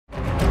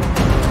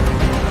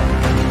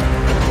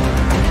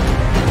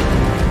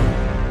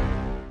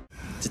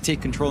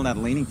take control in that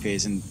laning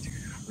phase, and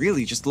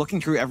really just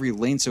looking through every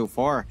lane so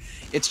far,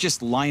 it's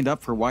just lined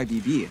up for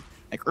YBB.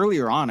 Like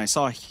earlier on, I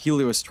saw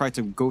Helios try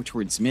to go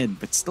towards mid,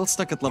 but still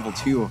stuck at level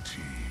 2.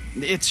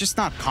 It's just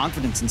not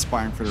confidence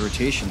inspiring for the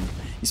rotation.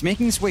 He's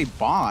making his way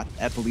bot,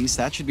 at least.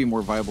 That should be a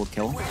more viable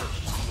kill.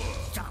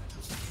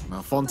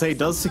 Now, Fonte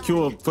does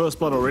secure first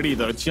blood already,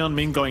 though.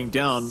 Tianming going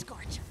down.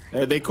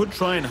 They could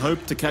try and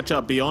hope to catch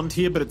up beyond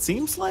here, but it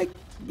seems like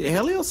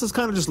Helios is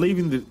kind of just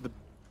leaving the...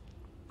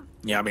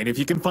 Yeah, I mean, if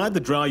you can find the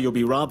Drow, you'll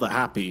be rather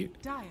happy.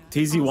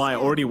 TZY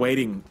already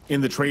waiting in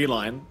the tree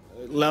line.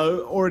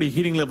 Low, already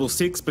hitting level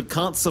 6, but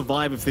can't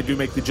survive if they do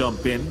make the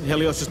jump in.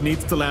 Helios just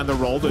needs to land the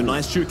roll, though.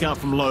 Nice juke out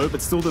from Low,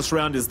 but still this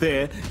round is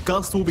there.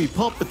 Gust will be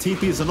popped, but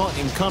TPs are not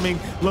incoming.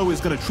 Low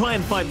is going to try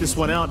and fight this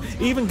one out,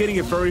 even getting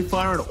it very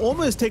far and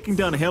almost taking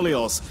down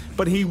Helios,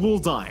 but he will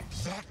die.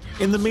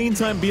 In the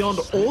meantime, Beyond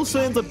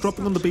also ends up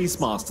dropping on the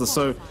Beastmaster,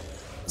 so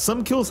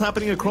some kills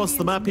happening across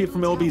the map here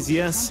from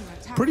LBZS.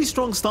 Pretty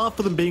strong start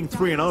for them being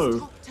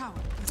 3-0.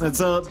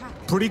 It's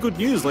pretty good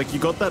news, like you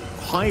got that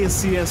higher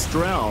CS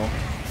Drow.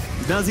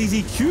 Now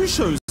ZZQ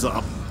shows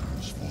up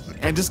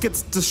and just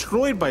gets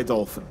destroyed by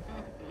Dolphin.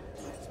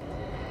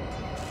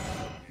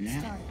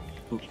 Yeah.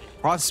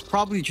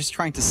 Probably just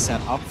trying to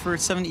set up for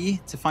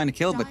 7E to find a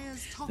kill, but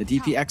the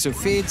DP Exo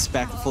fades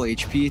back to full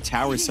HP.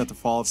 Towers set to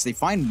fall. So they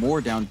find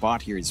more down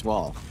bot here as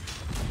well.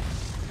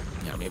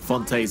 Yeah, I mean,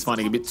 Fonte is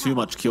finding a bit too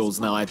much kills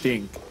now, I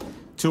think.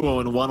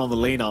 2-0 and 1 on the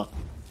laner.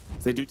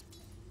 They do.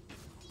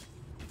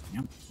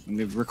 Yep. And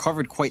they've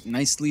recovered quite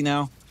nicely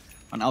now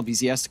on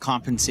LBZS to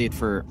compensate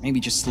for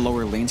maybe just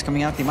slower lanes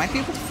coming out. They might be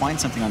able to find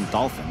something on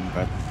Dolphin,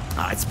 but...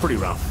 it's pretty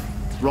rough.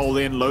 Roll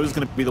in, Low's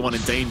going to be the one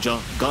in danger.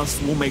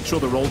 Gust will make sure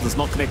the roll does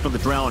not connect on the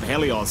Drow and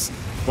Helios.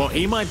 Well,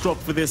 he might drop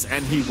for this,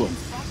 and he will.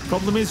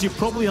 Problem is, you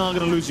probably are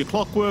going to lose your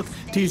clockwork.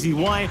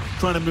 TZY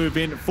trying to move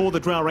in for the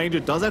Drow Ranger.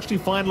 Does actually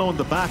find Low on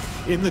the back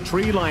in the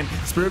tree line.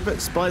 Spirit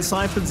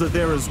Siphons are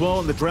there as well,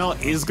 and the Drow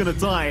is going to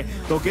die.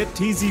 They'll get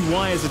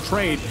TZY as a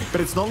trade,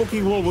 but it's not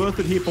looking well worth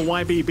it here for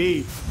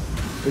YBB.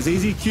 There's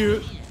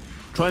EZQ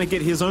trying to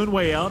get his own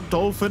way out.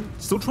 Dolphin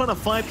still trying to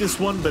fight this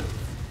one, but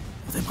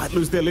they might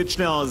lose their Lich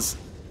now as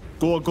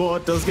Gore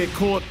does get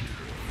caught.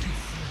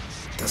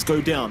 Does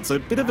go down. So a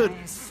bit of an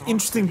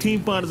interesting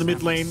team fight in the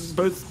mid lane.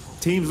 Both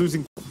teams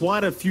losing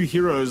quite a few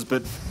heroes,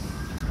 but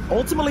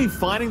ultimately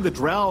finding the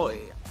Drow.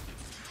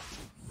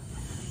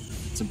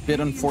 It's a bit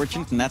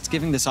unfortunate, and that's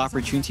giving this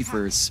opportunity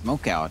for a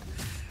smoke out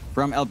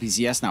from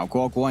LBZS now.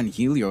 Go and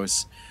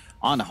Helios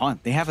on the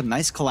hunt. They have a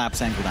nice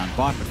collapse angle down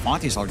bot, but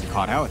Fonte's already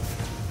caught out.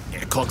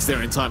 Yeah, Cox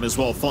there in time as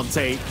well.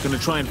 Fonte gonna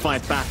try and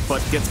fight back,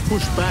 but gets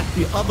pushed back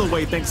the other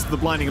way thanks to the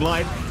blinding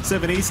light.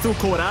 7E still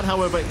caught out,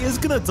 however, is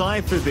gonna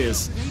die for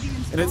this.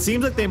 And it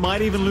seems like they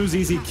might even lose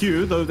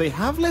EZQ, though they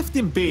have left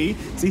him be.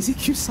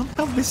 EZQ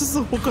somehow misses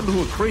the hook onto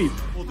a creep.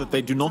 That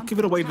they do not give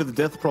it away to the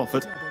Death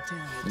Prophet.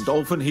 And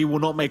Dolphin, he will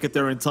not make it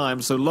there in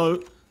time, so Low,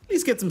 at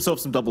least gets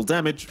himself some double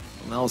damage.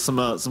 Now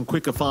some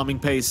quicker farming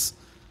pace.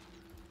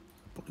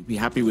 Probably be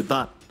happy with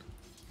that.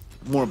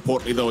 More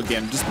importantly, though,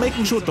 again, just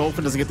making sure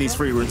Dolphin doesn't get these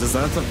free runes.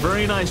 That's a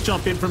very nice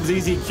jump in from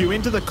ZZQ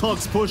into the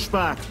Cox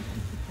pushback.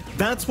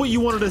 That's what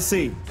you wanted to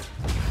see.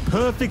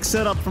 Perfect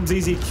setup from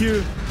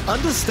ZZQ.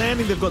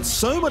 Understanding they've got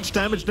so much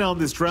damage now on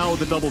this Drow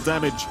with the double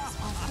damage.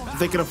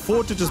 They can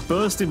afford to just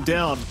burst him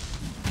down.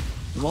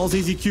 And while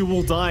ZZQ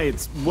will die,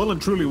 it's well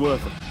and truly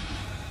worth it.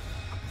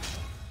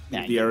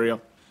 Yeah, the area.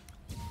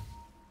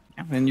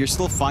 And you're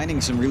still finding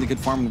some really good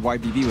farm in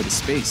YBB with the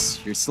space.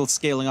 You're still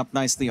scaling up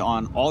nicely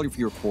on all of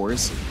your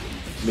cores.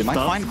 They might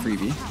find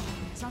Freebie.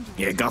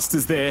 Yeah, Gust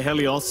is there.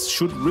 Helios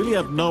should really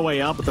have no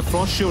way out, but the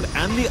Frost Shield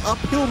and the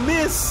uphill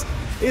miss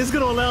is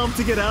going to allow him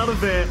to get out of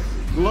there.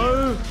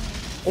 Low,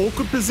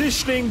 awkward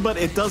positioning, but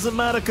it doesn't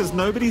matter because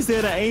nobody's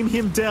there to aim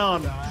him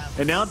down.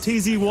 And now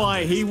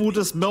TZY, he will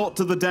just melt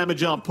to the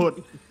damage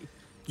output.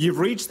 You've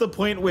reached the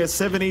point where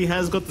 7E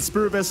has got the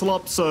Spirit Vessel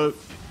up, so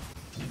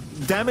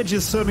damage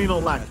is certainly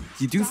not lacking.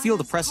 You do feel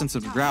the presence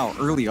of the Drow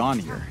early on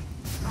here.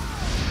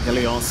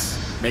 Helios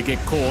may get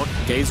caught.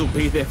 Gaze will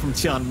be there from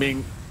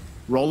Tianming.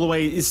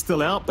 Rollaway is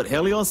still out, but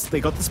Helios, they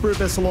got the Spirit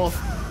Vessel off.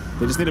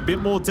 They just need a bit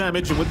more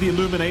damage, and with the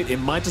Illuminate, it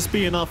might just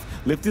be enough.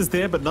 Lift is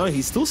there, but no,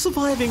 he's still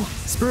surviving.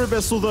 Spirit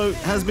Vessel, though,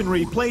 has been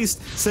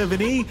replaced.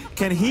 7E,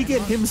 can he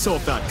get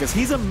himself out? Because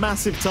he's a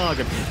massive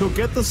target. He'll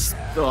get the...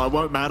 Oh, it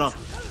won't matter.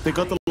 They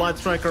got the Light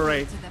Strike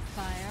Array.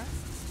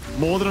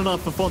 More than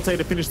enough for Fonte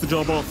to finish the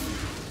job off.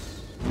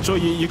 Sure,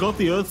 you got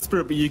the Earth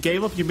Spirit, but you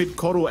gave up your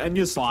mid-coddle and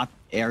your spot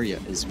area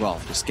as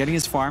well. Just getting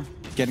his farm,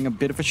 getting a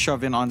bit of a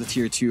shove in on the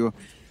tier 2.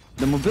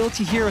 The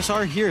mobility heroes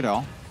are here,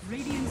 though.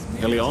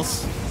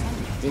 Helios,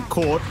 get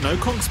caught. No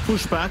Conks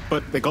pushback,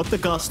 but they got the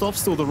Gust off.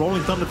 Still the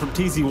Rolling Thunder from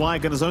TZY,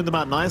 going to zone them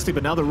out nicely,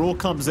 but now the Roar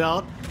comes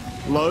out.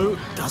 Low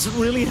doesn't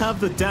really have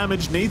the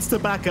damage, needs to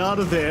back out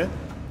of there.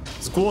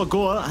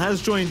 Gore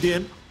has joined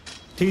in.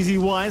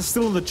 TZY is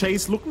still in the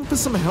chase, looking for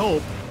some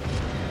help.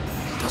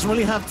 Doesn't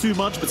really have too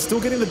much, but still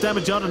getting the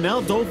damage out, and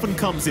now Dolphin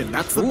comes in.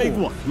 That's the big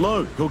one.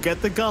 Low, he'll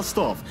get the gust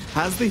off.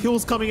 Has the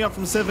heals coming out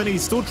from 7.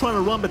 He's still trying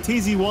to run, but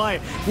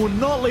TZY will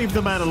not leave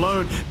the man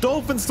alone.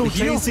 Dolphin still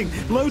chasing.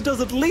 Low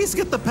does at least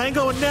get the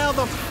Pango, and now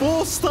the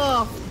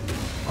 4-star.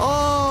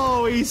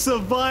 Oh, he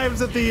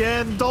survives at the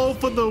end.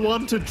 Dolphin the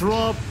one to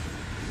drop.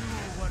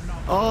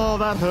 Oh,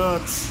 that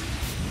hurts.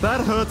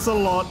 That hurts a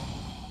lot.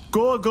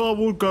 Gorgor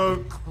will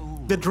go.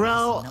 The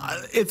Drow,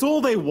 it's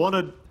all they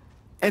wanted.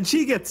 And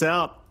she gets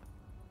out.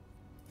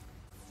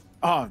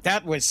 Oh,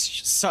 that was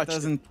such...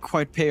 Doesn't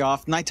quite pay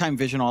off. Nighttime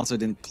vision also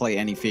didn't play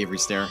any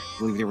favors there. I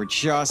believe they were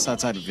just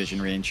outside of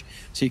vision range,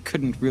 so he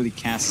couldn't really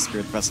cast the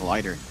Spirit Vessel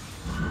either.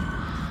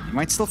 He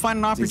might still find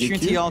an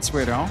opportunity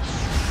elsewhere, though.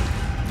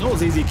 Oh,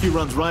 ZZQ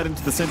runs right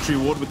into the Sentry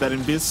Ward with that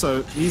Invis,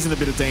 so he's in a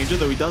bit of danger,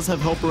 though he does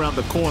have help around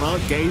the corner.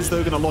 Gaze,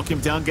 though, going to lock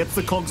him down, gets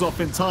the cogs off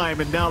in time,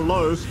 and now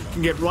Low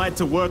can get right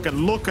to work,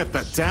 and look at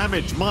the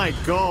damage, my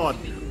god.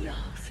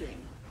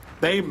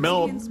 They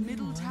melt.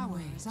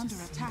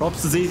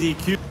 Props to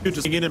ZZQ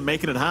just in and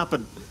making it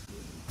happen.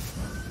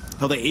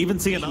 Oh, they even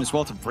see enough as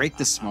well to break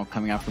the smoke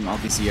coming out from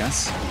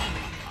LBZS.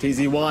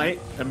 TZY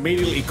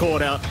immediately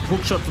caught out.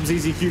 Hookshot from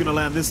ZZQ going to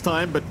land this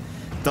time, but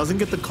doesn't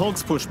get the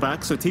cogs pushed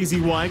back, so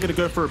TZY going to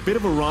go for a bit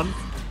of a run.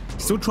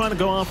 Still trying to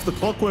go after the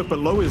clockwork, but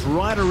Low is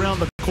right around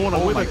the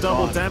corner with a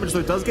double damage,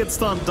 though does get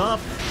stunned up.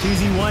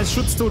 TZY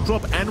should still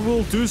drop and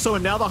will do so,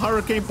 and now the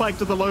Hurricane Pike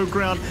to the low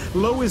ground.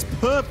 Low is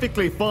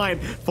perfectly fine.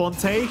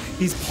 Fonte,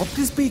 he's popped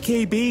his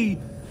BKB,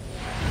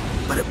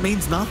 but it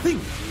means nothing.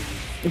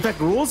 In fact,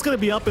 Raw's going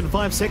to be up in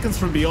 5 seconds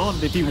from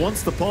Beyond if he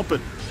wants to pop it.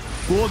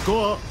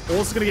 Gorgor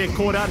also going to get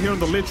caught out here on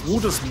the Lich. Will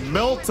just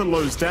melt to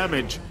Low's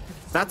damage.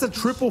 That's a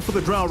triple for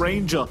the Drow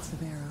Ranger.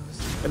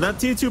 And that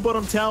tier 2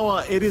 bottom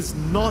tower, it is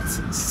not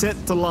set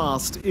to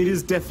last. It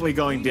is definitely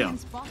going down.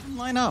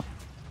 Line up.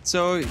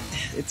 So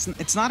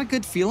it's not a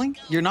good feeling.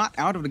 You're not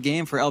out of the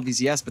game for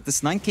LBZS, but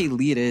this 9k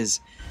lead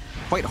is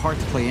quite hard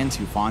to play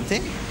into.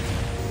 Fonte?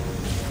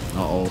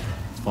 Uh-oh.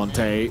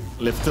 Fonte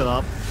lifted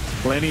up.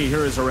 Plenty of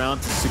heroes around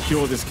to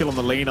secure this kill on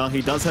the laner.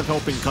 He does have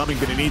help incoming,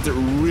 but he needs it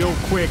real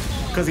quick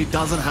because he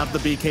doesn't have the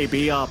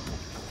BKB up.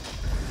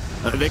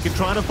 They can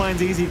try to find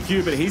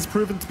ZZQ, but he's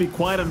proven to be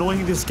quite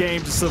annoying this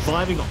game, just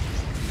surviving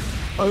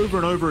over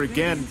and over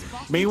again.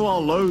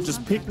 Meanwhile, Low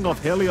just picking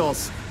off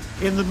Helios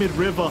in the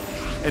mid-river.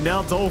 And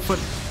now Dolphin,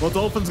 well,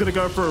 Dolphin's going to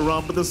go for a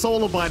run, but the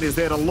Solar Bind is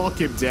there to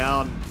lock him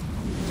down.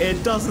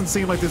 It doesn't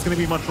seem like there's going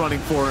to be much running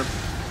for him.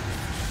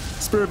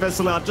 Spirit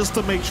Vessel out just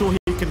to make sure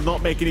he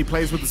cannot make any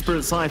plays with the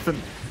Spirit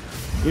Siphon.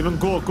 Even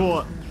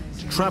Gorgor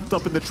trapped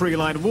up in the tree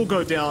line will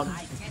go down.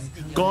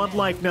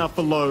 Godlike now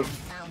for Low.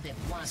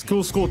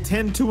 Skill score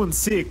 10, 2, and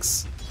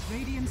 6.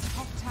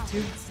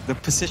 The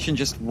position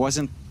just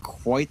wasn't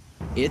quite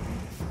it.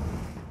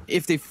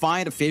 If they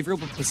find a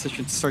favorable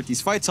position to start these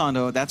fights on,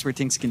 though, that's where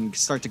things can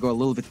start to go a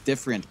little bit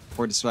different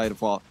for the side of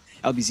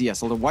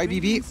LBZS. Although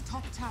YBB,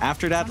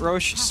 after that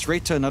Roche,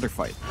 straight to another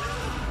fight.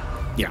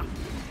 Yeah.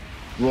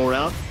 Roar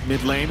out,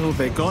 mid lane, who have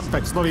they got? In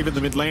fact, it's not even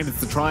the mid lane, it's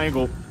the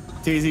triangle.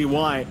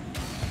 TZY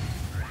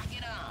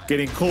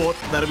getting caught.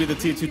 That'll be the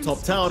tier 2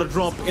 top tower to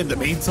drop. In the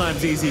meantime,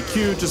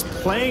 ZZQ just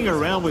playing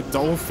around with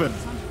Dolphin.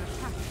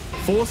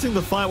 Forcing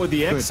the fight with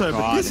the Exo,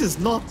 but this is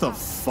not the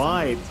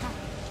fight.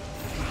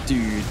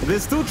 Dude. They're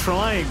still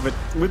trying, but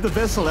with the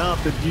Vessel out,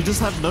 you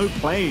just have no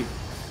play.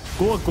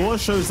 Gorgor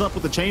shows up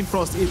with the Chain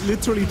Frost. It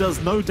literally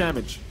does no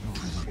damage.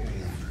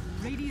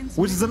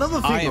 Which is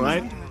another thing,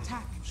 right?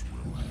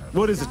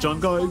 What is it, John?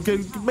 Go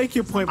make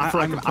your point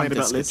before I complain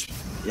about Lich.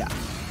 Yeah.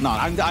 No,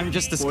 I'm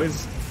just this.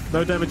 Boys,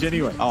 no damage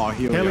anyway. Oh,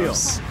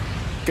 Helios.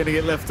 Gonna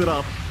get lifted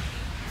up.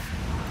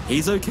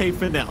 He's okay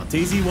for now.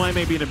 TZY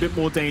may be in a bit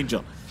more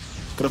danger.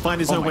 Gotta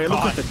find his own way. Look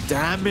at the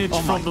damage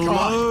from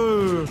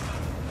Low.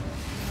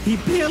 He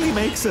barely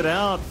makes it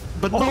out,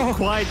 but not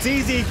quite.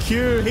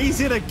 ZZQ, he's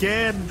in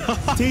again.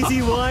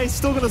 TZY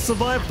still gonna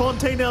survive.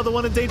 Fontaine now the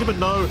one in danger, but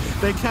no.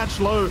 They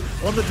catch Low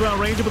on the Drow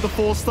Ranger with the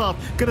 4-star.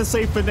 Gonna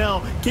save for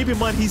now. Keep in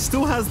mind, he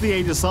still has the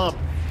Aegis up,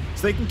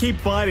 so they can keep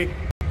fighting.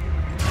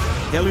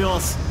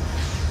 Helios.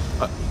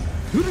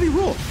 Who did he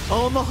roar?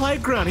 Oh, on the high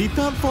ground. He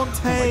found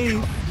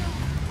Fontaine.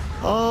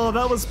 Oh,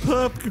 that was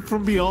perfect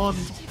from Beyond.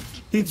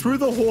 He threw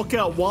the Hawk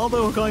out while they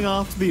were going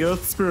after the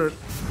Earth Spirit.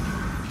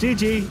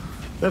 GG.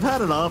 They've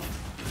had enough.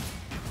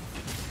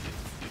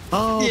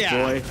 Oh,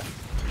 yeah. Boy.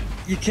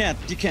 You can't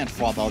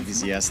fault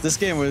LBZS. This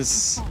game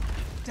was...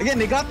 Again,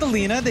 they got the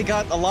Lina. They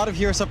got a lot of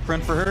heroes up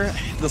front for her.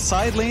 The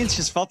side lanes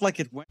just felt like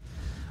it went...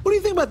 What do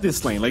you think about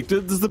this lane? Like,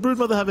 does the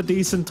Broodmother have a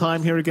decent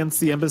time here against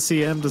the Ember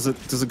CM? Does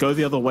it go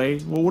the other way?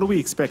 Well, what are we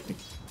expecting?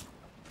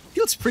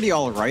 Feels pretty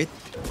all right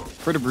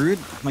for the Brood.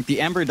 Like, the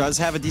Ember does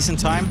have a decent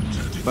time,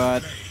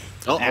 but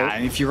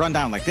if you run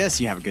down like this,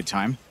 you have a good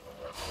time.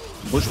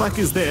 Pushback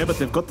is there, but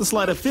they've got the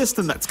Sleight of Fist,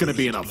 and that's going to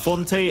be enough.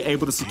 Fonte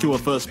able to secure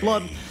first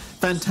blood.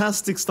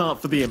 Fantastic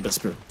start for the Ember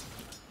Spirit.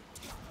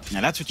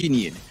 Now, that's what you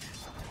need.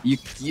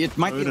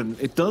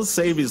 It does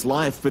save his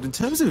life, but in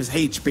terms of his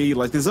HP,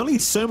 like, there's only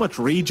so much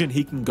region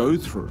he can go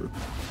through.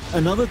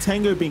 Another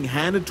Tango being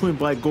handed to him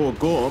by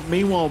Gorgor.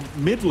 Meanwhile,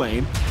 mid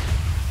lane,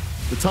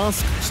 The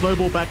Tusk,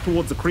 snowball back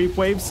towards the creep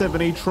wave.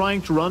 7E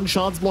trying to run.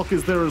 Shard's block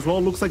is there as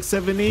well. Looks like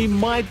 7E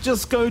might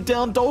just go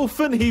down.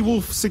 Dolphin, he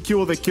will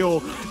secure the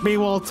kill.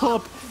 Meanwhile,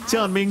 top,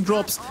 Tianming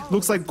drops.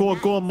 Looks like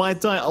Gorgor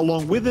might die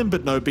along with him,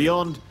 but no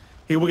Beyond.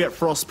 He will get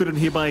frostbitten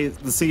here by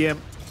the CM.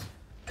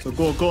 So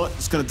Gorgor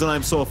is going to deny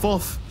himself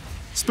off.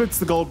 Splits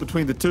the gold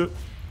between the two.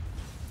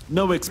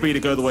 No XP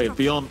to go the way of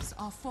Beyond.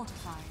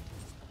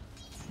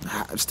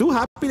 Still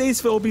happy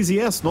days for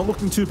LBZS. Not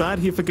looking too bad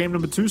here for game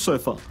number 2 so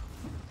far.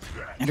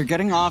 And they're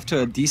getting off to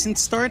a decent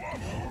start.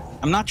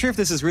 I'm not sure if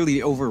this is really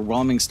the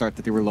overwhelming start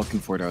that they were looking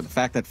for, though. The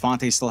fact that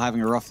Fonte's still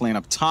having a rough lane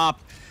up top,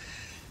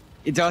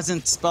 it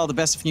doesn't spell the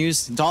best of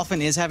news.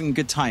 Dolphin is having a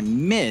good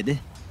time mid,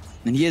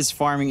 and he is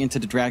farming into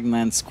the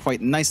Dragonlance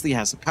quite nicely,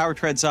 has the power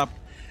treads up.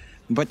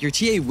 But your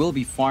TA will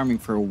be farming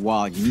for a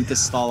while. You need to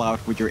stall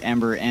out with your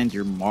Ember and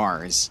your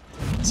Mars.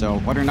 So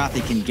whether or not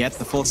they can get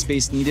the full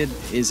space needed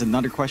is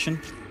another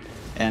question.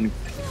 And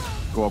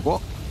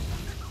go.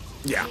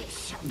 Yeah.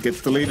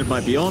 Gets deleted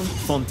by Beyond.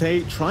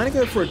 Fonte trying to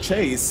go for a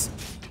chase.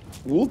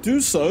 Will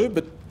do so,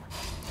 but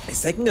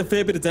he's taking a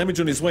fair bit of damage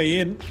on his way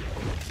in.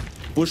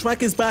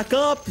 Bushwhack is back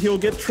up. He'll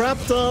get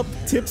trapped up.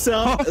 Tips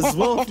out as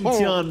well from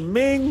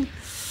Tianming.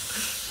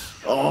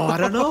 Oh, I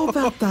don't know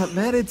about that,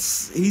 man.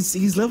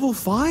 He's level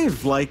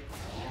 5. Like,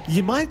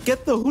 you might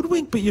get the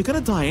hoodwink, but you're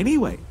gonna die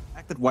anyway. The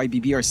fact that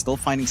YBB are still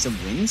finding some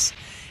wings,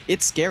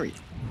 it's scary.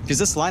 Because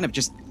this lineup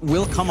just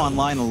will come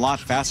online a lot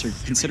faster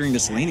considering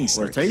this laning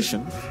start.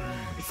 Rotation.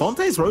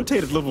 Fonte's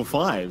rotated level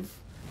 5.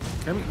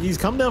 He's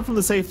come down from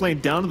the safe lane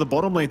down to the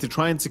bottom lane to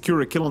try and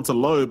secure a kill onto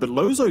Low, but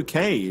Low's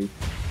okay.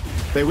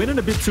 They went in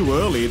a bit too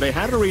early. They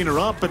had Arena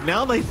up, but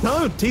now they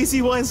don't.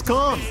 TCY's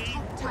gone.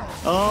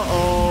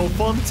 Uh-oh,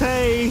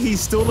 Fonte,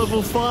 he's still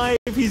level 5.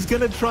 He's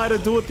gonna try to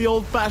do it the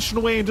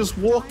old-fashioned way and just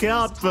walk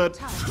out, but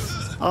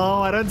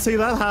oh, I don't see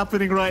that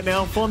happening right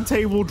now.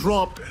 Fonte will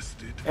drop.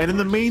 And in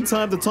the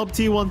meantime, the top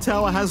tier 1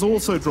 tower has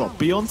also dropped.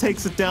 Beyond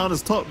takes it down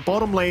as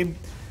bottom lane.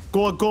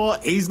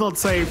 Gorgor, he's not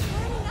safe.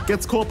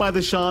 Gets caught by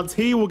the shards.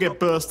 He will get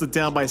bursted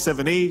down by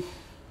 7E.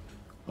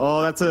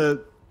 Oh, that's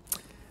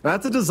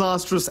a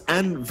disastrous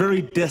and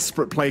very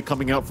desperate play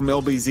coming out from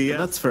LBZ.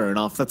 And that's fair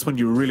enough. That's when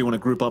you really want to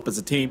group up as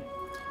a team.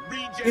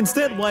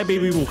 Instead,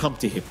 YBB will come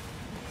to him.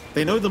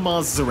 They know the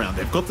Mars is around.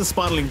 They've got the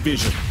Spiraling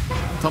Vision.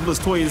 Tumblr's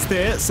Toy is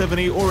there.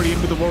 7E already in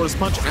with the Walrus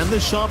Punch and the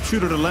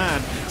Sharpshooter to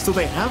land. So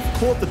they have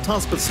caught the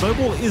Tusk, but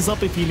Snowball is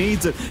up if he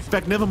needs it. In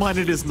fact, never mind,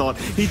 it is not.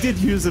 He did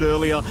use it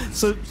earlier.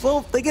 So,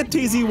 well, they get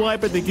TZY,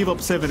 but they give up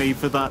 7E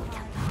for that.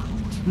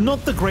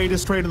 Not the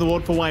greatest trade in the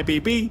world for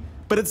YBB,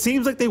 but it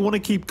seems like they want to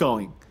keep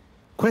going.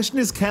 Question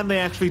is, can they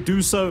actually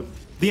do so?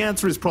 The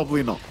answer is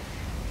probably not.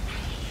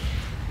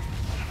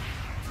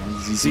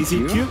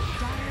 ZZQ?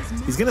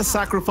 He's going to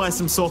sacrifice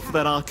himself for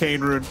that Arcane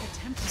Rune.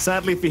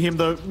 Sadly for him,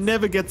 though,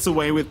 never gets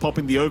away with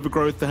popping the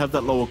Overgrowth to have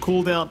that lower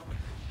cooldown.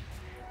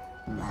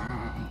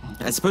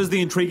 I suppose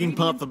the intriguing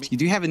part for me... You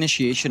do have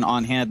initiation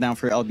on hand now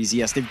for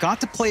LBZS. They've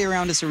got to play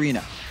around this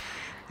arena.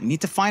 You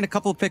need to find a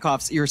couple of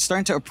pickoffs. You're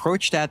starting to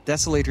approach that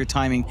Desolator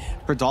timing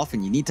for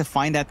Dolphin. You need to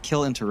find that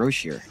kill into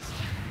Roshir.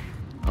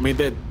 I mean,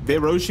 they're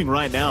Roshing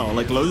right now.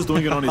 Like, Low's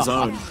doing it on his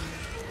own.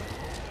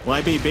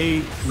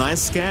 YBB,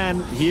 nice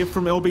scan here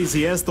from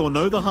LBZS. They'll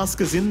know the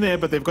Husker's in there,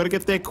 but they've got to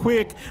get there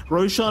quick.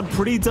 Roshan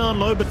pretty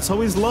darn low, but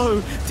so is Low.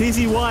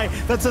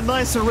 TZY, that's a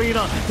nice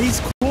arena. He's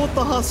caught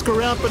the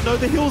Husker out, but no,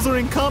 the hills are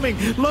incoming.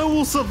 Low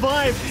will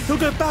survive. He'll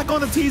go back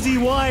on to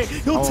TZY.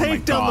 He'll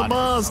take down the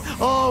Mars.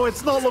 Oh,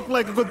 it's not looking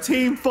like a good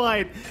team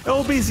fight.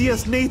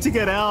 LBZS need to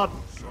get out.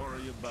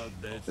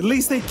 At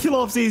least they kill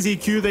off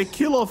ZZQ. They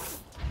kill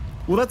off...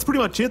 Well, that's pretty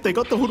much it. They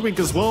got the Hoodwink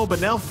as well,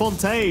 but now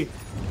Fonte...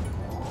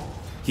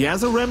 He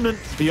has a remnant.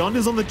 Beyond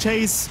is on the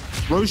chase.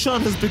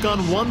 Roshan has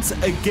begun once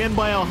again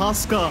by our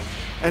Husker.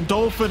 And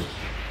Dolphin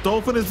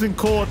has been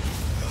caught.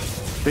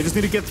 They just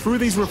need to get through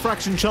these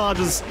refraction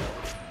charges.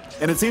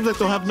 And it seems like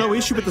they'll have no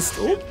issue with this.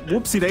 Oh,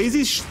 whoopsie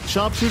daisy.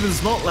 Sharpshooter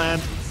does not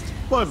land.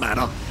 Won't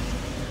matter.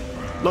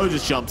 Low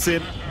just jumps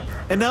in.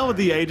 And now with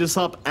the Aegis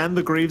up and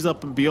the Greaves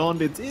up and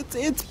beyond,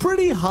 it's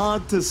pretty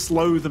hard to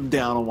slow them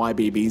down on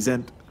YBB's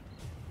end.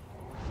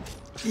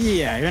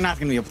 Yeah, you're not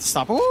going to be able to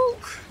stop. Oh,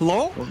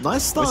 Low. Well,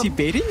 nice start. Was he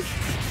baiting?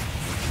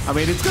 I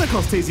mean, it's going to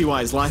cost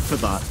TZY's life for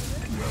that.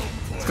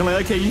 It's going to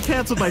be, okay, you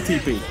cancelled my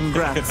TP.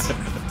 Congrats.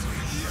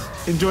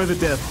 Enjoy the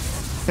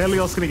death.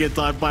 Helios going to get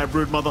dived by a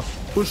Broodmother.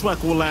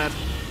 Bushwhack will land.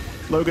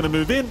 Low going to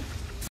move in.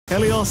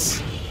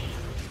 Helios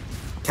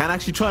can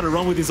actually try to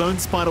run with his own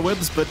spider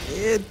webs, but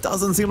it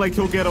doesn't seem like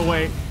he'll get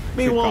away.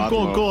 Meanwhile,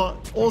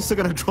 Gorgor also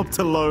going to drop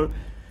to Low.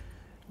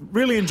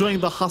 Really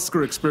enjoying the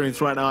Husker experience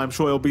right now, I'm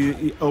sure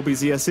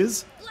LBZS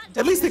is.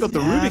 At least they got the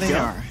Rubik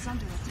out.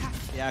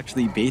 They're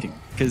actually baiting,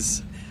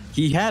 because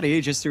he had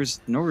Aegis,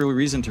 there's no real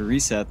reason to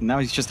reset, and now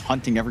he's just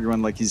hunting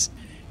everyone like he's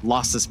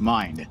lost his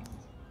mind.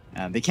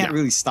 They can't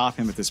really stop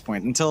him at this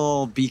point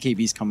until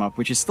BKBs come up,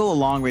 which is still a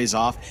long ways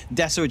off.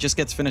 Deso just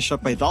gets finished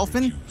up by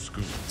Dolphin,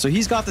 so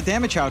he's got the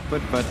damage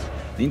output, but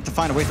they need to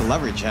find a way to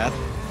leverage that.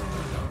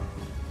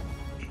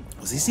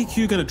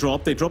 ZCQ going to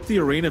drop? They drop the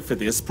arena for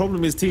this.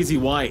 Problem is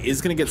TZY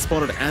is going to get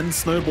spotted and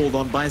snowballed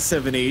on by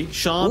 7E.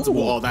 Shards,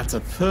 whoa, that's a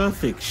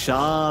perfect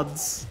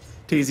Shards.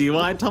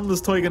 TZY,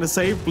 Tumblr's Toy going to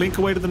save. Blink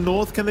away to the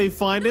north. Can they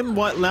find him?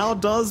 White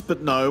Loud does,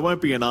 but no, it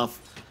won't be enough.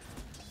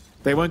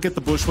 They won't get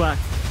the bushwhack.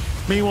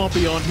 Meanwhile,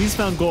 beyond, he's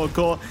found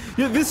Gore.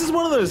 Yeah, this is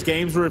one of those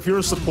games where if you're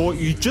a support,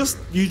 you just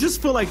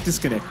feel like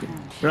disconnecting,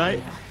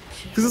 right?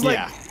 Because it's like,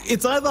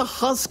 it's either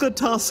Husker,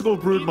 Tusk, or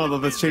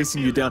Broodmother that's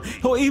chasing you down,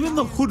 or even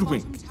the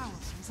Hoodwink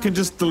can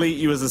just delete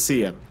you as a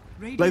CM.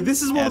 Like,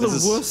 this is one of the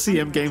worst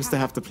CM games to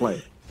have to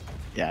play.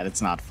 Yeah,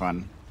 it's not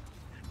fun.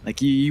 Like,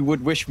 you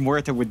would wish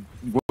Morta would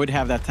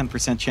have that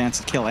 10% chance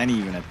to kill any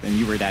unit, and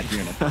you were that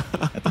unit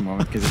at the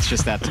moment, because it's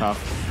just that tough.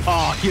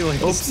 Oh,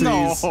 Helios,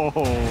 no!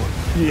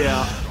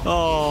 Yeah.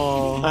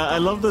 Oh. I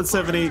love that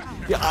 70.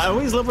 Yeah, I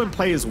always love when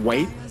players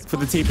wait for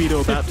the TP to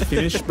about to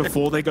finish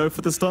before they go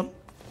for the stun.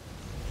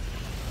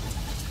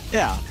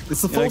 Yeah.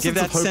 It's the false sense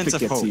of hope that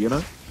gets you, you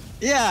know?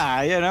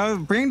 Yeah, you know,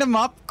 bring them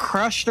up,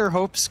 crush their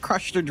hopes,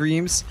 crush their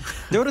dreams.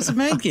 Dota's a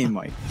mind game,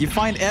 Mike. You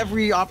find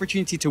every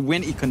opportunity to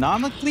win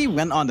economically,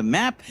 win on the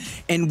map,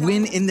 and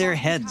win in their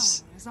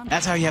heads.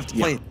 That's how you have to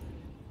play it.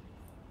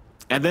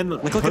 And then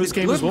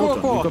post-game as well,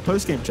 John. We've got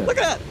post-game chat. Look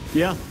at that!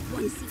 Yeah.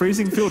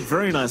 Freezing field,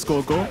 very nice,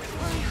 Gore.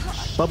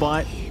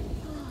 Bye-bye.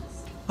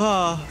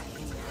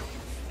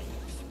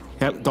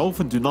 Yeah,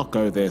 Dolphin do not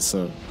go there,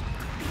 so...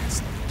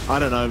 I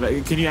don't know,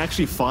 can you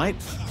actually fight?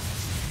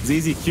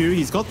 ZZQ,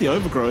 he's got the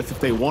overgrowth if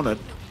they want it.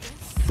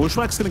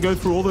 Bushwhack's going to go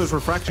through all those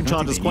refraction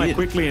charges quite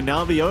quickly, and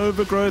now the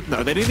overgrowth.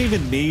 No, they didn't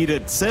even need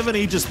it.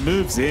 7E just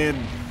moves in.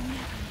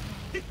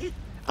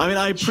 I mean,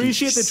 I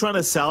appreciate they're trying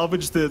to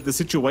salvage the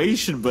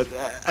situation, but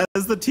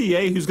as the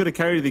TA who's going to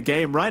carry the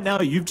game, right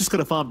now you've just got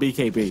to farm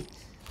BKB.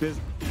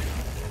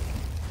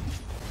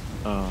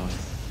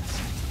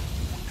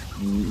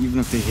 Even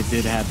if they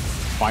did have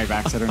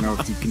 5x, I don't know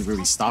if you can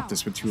really stop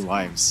this with 2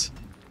 lives.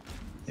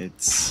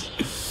 It's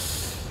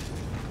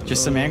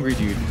just some angry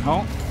dude.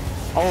 Oh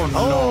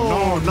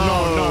no.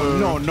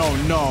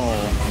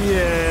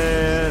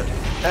 Yeah,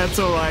 that's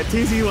all right.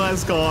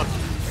 TZY's gone.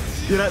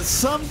 You know,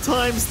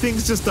 sometimes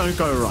things just don't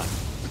go right.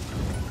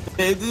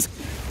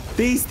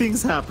 These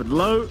things happen.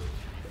 Low,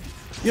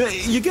 you know,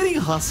 you're getting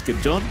Husker,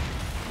 John.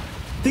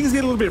 Things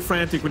get a little bit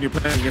frantic when you're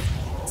playing against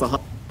the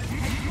Husker.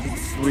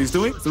 What he's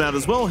doing, it's loud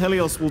as well.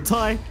 Helios will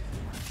tie.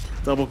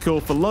 Double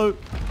kill for Low.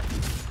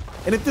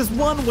 And if there's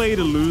one way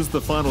to lose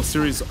the final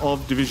series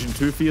of Division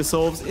 2 for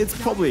yourselves, it's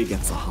probably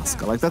against the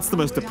Husker. Like, that's the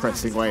most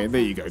depressing way, and there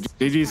you go.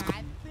 GG's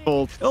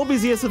called.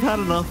 LBZS have had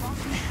enough.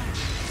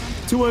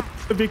 2-0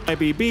 victory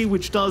IBB,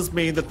 which does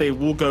mean that they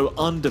will go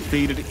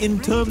undefeated in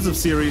terms of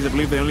series. I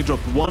believe they only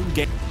dropped 1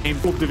 game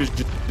for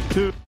Division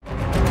 2.